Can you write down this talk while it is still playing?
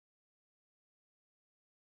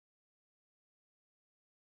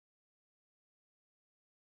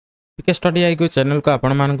के स्टडी आई चैनल को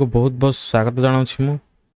आपण मानक बहुत बहुत स्वागत जनाऊँ मु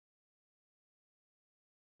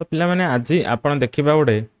तो पिला माने आज आपण देखिबा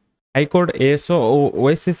गोटे हाईकोर्ट एएसओ और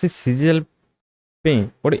ओएसएससी सीजीएल पे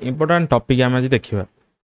गोटे इंपोर्टेंट टॉपिक आम आज देखिबा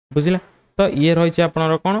बुझिला। तो ये रही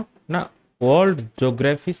आपनर कौन ना world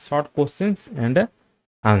geography short questions and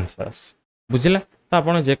answers बुझिला। तो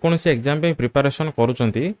आपण जेकोसी एग्जाम पे प्रिपरेशन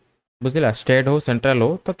करूछंती बुझिला, स्टेट हो सेंट्रल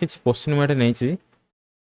हो, तो किसी क्वेश्चन मुझे नहीं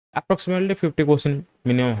अप्रोक्सीमेटली 50 क्वेश्चन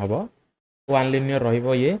मिनिमम हम वन लिनियर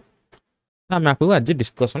रहिबो ये आम आपको आज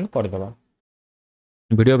डिस्कसन करदे।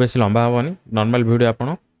 वीडियो बेसी लंबा हेनी, नॉर्मल वीडियो आप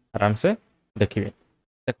आराम से देखिए।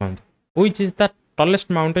 देखो which is the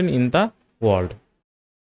tallest mountain in the world,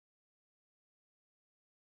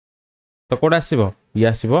 तो कौट आसो ये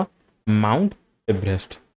आसो माउंट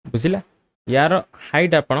एवरेस्ट बुझिला। यार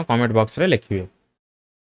हाइट आप कमेंट बॉक्स रे लिखिए।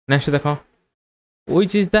 नेक्स्ट देखो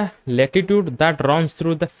which is the latitude that runs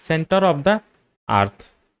through the centre of the earth,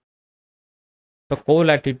 तो कौ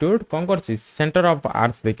लैटिट्यूड कौन कर सेंटर ऑफ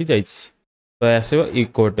अर्थ देखी जाइए, तो आसो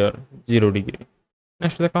इक्वेटर 0 डिग्री।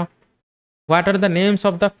 नेक्स्ट देखो what are the names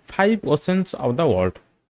of the 5 oceans of the world,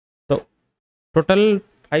 तो टोटल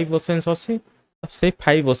 5 ओशंस अच्छी, तो से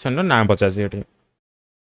 5 ओशन ना पचार ये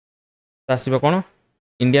आसो कौन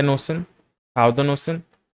Indian ocean, southern ocean,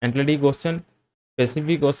 Atlantic ocean,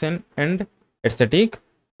 Pacific ocean and Atlantic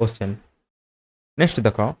ocean. Next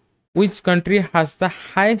देखो which country has the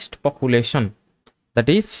highest population, that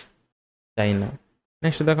is China.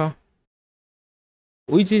 Next देखो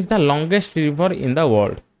which is the longest river in the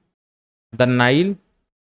world, the Nile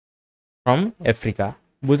from Africa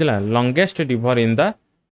बुझला। longest river in the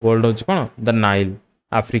world हो कौन the Nile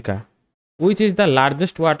Africa। which is the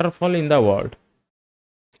largest waterfall in the world,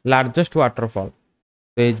 largest waterfall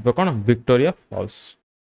तो कौन Victoria false.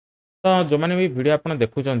 तो जो मैंने भी video आप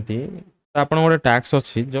देखुं तो आप गोटे टैक्स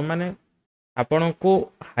अच्छी जो मैंने आपण को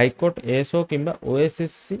हाईकोर्ट एएसओ किंबा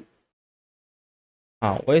ओएसएससी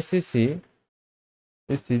हाँ ओएसएससी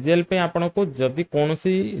सीजीएल पे आपन को जदि कौन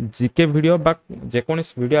सी जीके वीडियो बा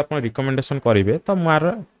जेकोसी वीडियो आप रिकमेंडेशन करेंगे तो मार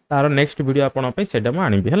तार नेक्स्ट वीडियो आपन पे सेटा मु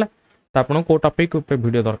आनिबी हला। तो आपन को टॉपिक ऊपर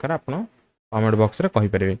वीडियो दरकार आपन कमेंट बॉक्स रे कहि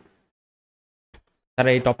परिबे। तार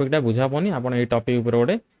ए टॉपिकटा बुझाबोनी आपन ए टॉपिक ऊपर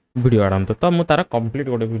गोटे वीडियो आडंतो तो मु तार कंप्लीट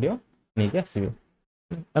गोटे वीडियो नै के आसीबे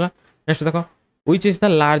हला। नेक्स्ट देखो which is the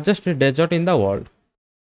largest desert in the world,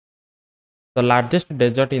 तो largest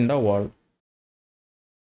desert in the world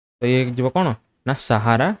तो ये जीव कौन ना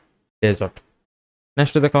सहारा डेजर्ट।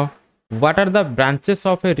 नेक्स्ट देखो what are the branches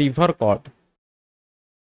of a river called,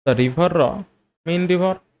 तो रिवर रो मेन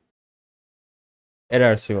रिवर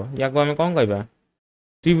एरा आसीबो या को हम कोन कहबा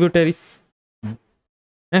ट्रिब्यूटरीज।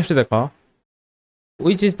 नेक्स्ट देखो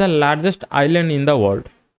which is the largest island in the world,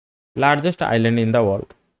 largest island in the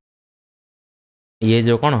world ये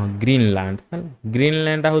जो कौन ग्रीनलैंड,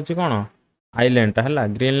 ग्रीनलैंड होची कौन आइलैंड है,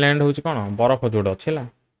 ग्रीनलैंड होची कौन बरफ जोड़ अच्छे है,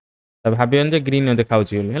 तो भावियों जे ग्रीन देखा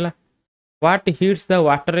है। What hits the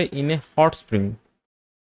water in A hot spring,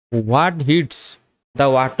 what hits the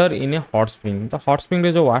water in A hot spring, तो हॉट स्प्रिंग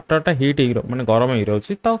रे जो वाटरटा हिट माने गरम ही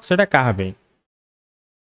रोची तो सेटा कहा पे,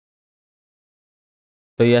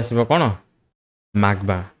 तो ये आसीबो कौन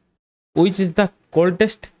magma. Which is the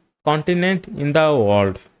coldest continent in the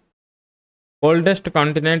world, coldest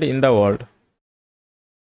continent in the world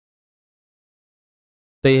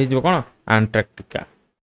तो ये जो कौन अंटार्कटिका।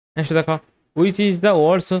 नेक्स्ट देखो which is the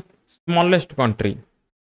world's smallest country,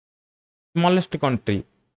 smallest country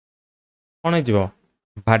कौन है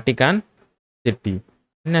वाटिकन सिटी।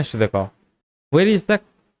 नेक्स्ट देखो where is the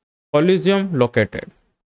collegium located,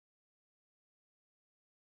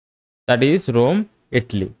 that is Rome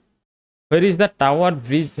Italy. Where is the tower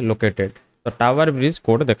bridge located, तो tower bridge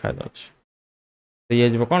code देखा जाउछ, तो ये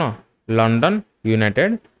जो कौन लंडन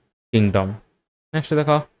यूनाइटेड किंगडम। नेक्स्ट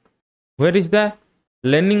देखो where is the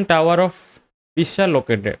laning tower of पिसा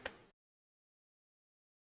located,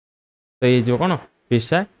 तो ये जो कौन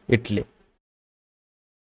पिसा इटली।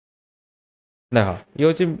 देखो ये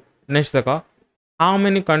होची। नेक्स्ट देखो how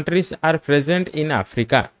many countries are present in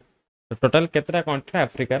Africa, तो टोटल केतरा कंट्री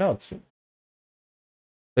अफ्रीका रे अछि,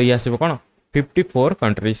 तो ये आसीबो कौन 54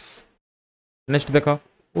 कंट्रीज। नेक्स्ट देखो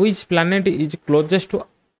which planet is closest to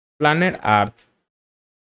planet earth,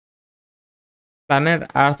 planet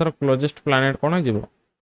earth row closest planet कौन हो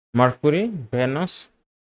मर्क्यूरी वेनस,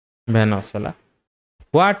 वेनस है।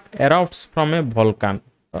 व्हाट एरप्ट्स फ्रॉम ए वोल्केन,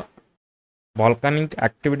 तो वोल्केनिक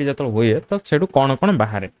एक्टिविटी जो हुए तो सेठू कौन कौन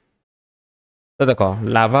बाहर, तो देखो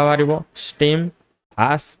लावा बाहर, स्टीम,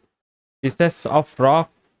 आश, pieces of rock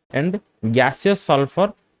and gaseous sulphur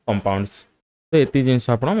compounds, तो ये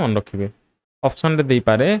जिन आप मन रखिए। ऑप्शन रे दे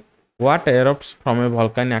पारे what एरप्ट्स from A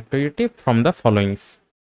volcanic activity from the followings,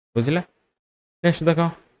 बुझला नेक्स्ट देखो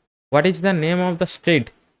what is the name of the state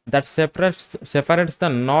that separates the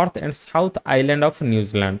north and south island of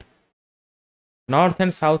New Zealand north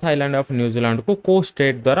and south island of New Zealand को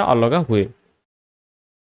state द्वारा अलग हुए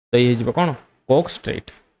तो ये कौन Coke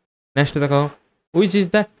straight next देखो which is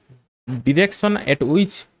the direction at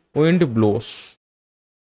which wind blows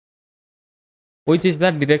which is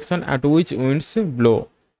the direction at which winds blow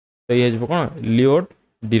तो ये कौन Lloyd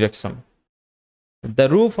direction the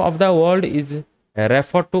roof of the world is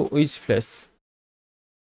referred to which place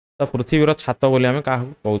तो पृथ्वीर छात बोली आम क्या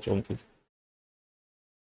कहते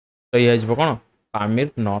तो ये कौन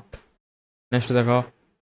पामिर नॉट नेक्स्ट देखो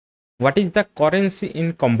what is the currency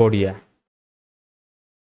in Cambodia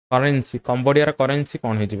currency Cambodia currency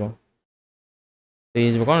कौन हो तो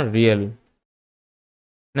ये कौन रियल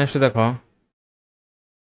नेक्स्ट देखो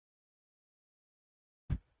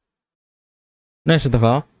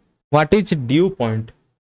what is due point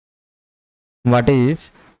what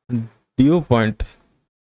is due point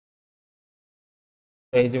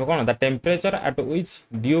तो ये कौन the temperature at which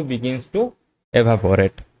due begins to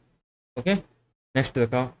evaporate okay next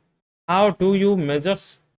देखो how do you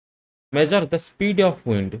measure the speed of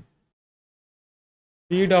wind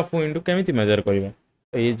केमिति मेजर करिवे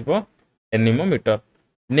तो ये anemometer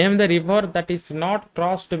name the river that is not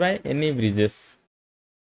crossed by any bridges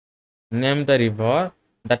name the river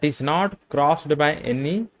that is not crossed by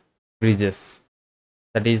any bridges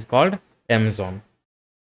that is called Amazon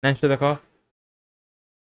next देखो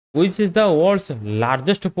which is the world's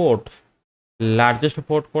largest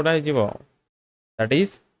port कोडा जीवो that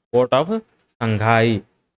is port of Shanghai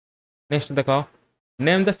next देखो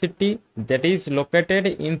name the city that is located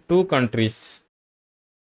in to countries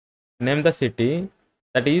name the city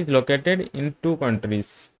that is located in to countries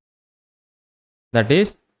that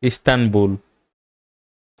is Istanbul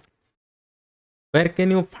where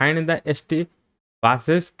can you find the ST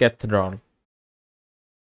buses cathedral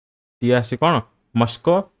ये कौन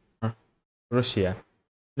Moscow Russia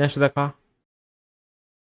next देखो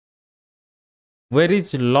where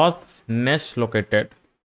is loss Ness located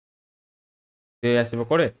ये आसो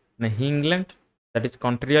कौड़े ना England that is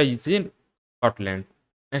country is in Scotland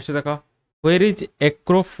next देखो where is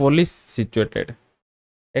Acropolis situated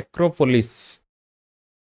Acropolis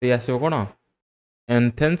ये आसो कौन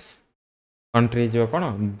एथेंस कंट्री जो कौन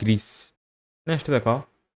ग्रीस नेक्स्ट देखो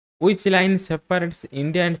which line separates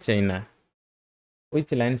India and China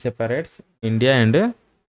which line separates India and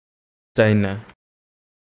China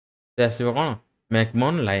ये आसो कौन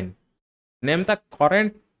McMahon line name the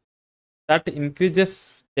current that increases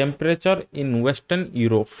temperature in Western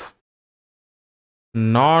Europe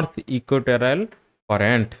North Equatorial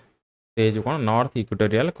Current North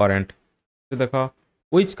Equatorial Current तो देखो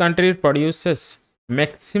which country produces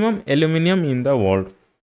maximum aluminium in the world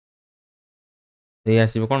ये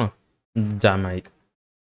आसीबो कौन जामाइका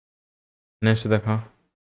next देखो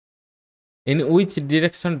in which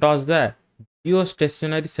direction does the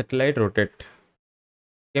geostationary satellite rotate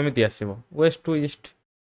केमिति आसीबो west to east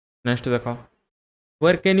next देखो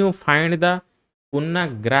where can you find the पुन्ना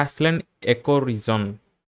grassland इकोरिजन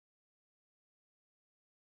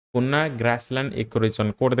पुन्ना grassland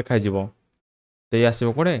इकोरिजन code देखा जीवो तो ये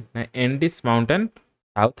आसीबो कोडे ना Andes mountain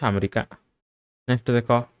south America next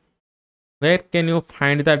देखो where can you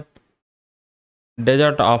find the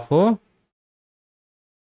desert of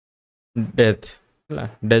death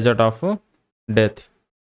desert of death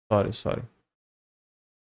sorry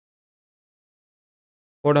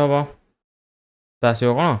code हम तो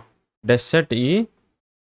आसो कौन डेसर्ट इ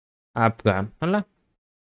अफगान है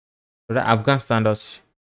अफगानिस्तान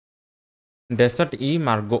अच्छे डेसर्ट इ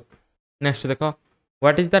मार्गो नेक्स्ट देखो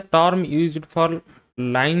what is the term used for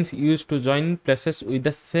lines used to join places with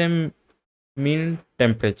the same mean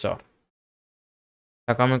temperature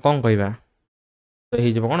ताको आम कौन कहवा तो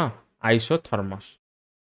ये कौन आइसोथर्मस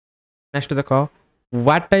नेक्स्ट देखो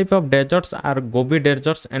what type of desserts are Gobi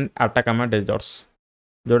desserts and Atacama desserts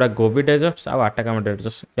जोड़ा गोबी डेजर्ट्स आ आटाकामा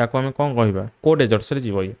डेजर्ट्स या आम कौन कहवा को डेजर्ट्स रे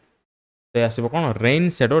जीव ये तो आसो कौन रेन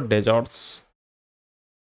शेडो डेजर्ट्स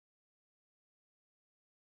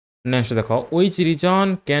नेक्स्ट देखो which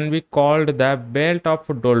reason can be called the belt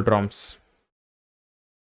of डोलड्रम्स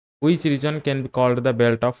which reason can be called the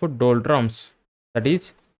belt of डोलड्रम्स that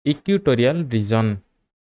is equatorial region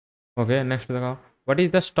okay next देखो what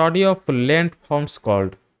is the study of landforms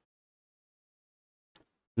called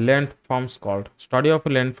landforms called study of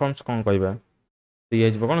landforms कौन कहवा तो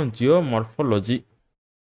ये कौन geomorphology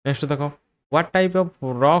next देखो what type of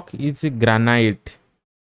rock is granite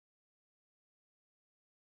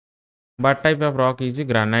what type of rock is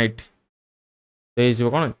granite तो ये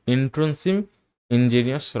कौन इंट्रुसिव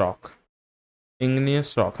इंजीनियस रॉक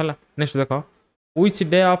igneous rock है नेक्स्ट देखो which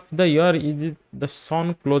day of the year is the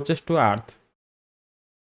sun closest to earth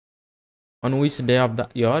on which day of the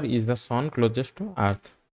year is the sun closest to earth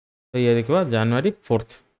तो ये देखो January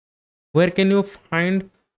 4th where can you find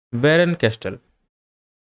Warren Castle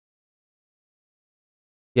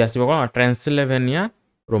ये आसीबो कोन Transylvania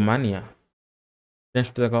Romania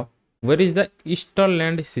next देखो where is the eastern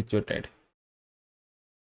land situated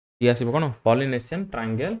ये आसीबो कोन Polynesian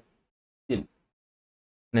triangle chill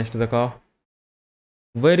next देखो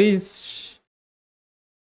where is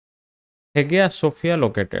Hagia Sophia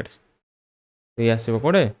located तो ये आसीबो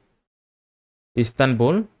कोडे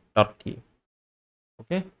इस्तानबुल टर्की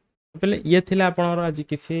ओके पहले ये थिला आपनर आज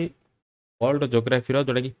किसी वर्ल्ड ज्योग्राफी रो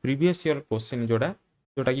जोटा कि प्रीवियस ईयर क्वेश्चन जोटा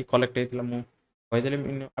कि कलेक्ट हेतिला मु कहि देले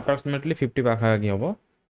अप्रोक्सीमेटली 50 पाखा आगे हबो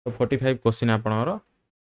तो 45 क्वेश्चन आपनर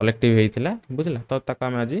कलेक्टिव हेतिला बुझला तो ताका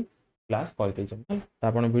हम आज क्लास कर दै छन त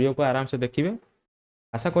आपन वीडियो को आराम से देखिबे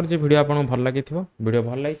आशा कर जे वीडियो आपन भल लागि थिबो वीडियो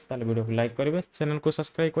भल लागि ताले वीडियो को लाइक करिवे चैनल को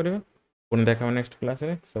सब्सक्राइब करिवे पुन देखा नेक्स्ट क्लास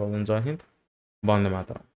रे सब जय हिंद वंदे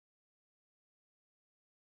मातरम।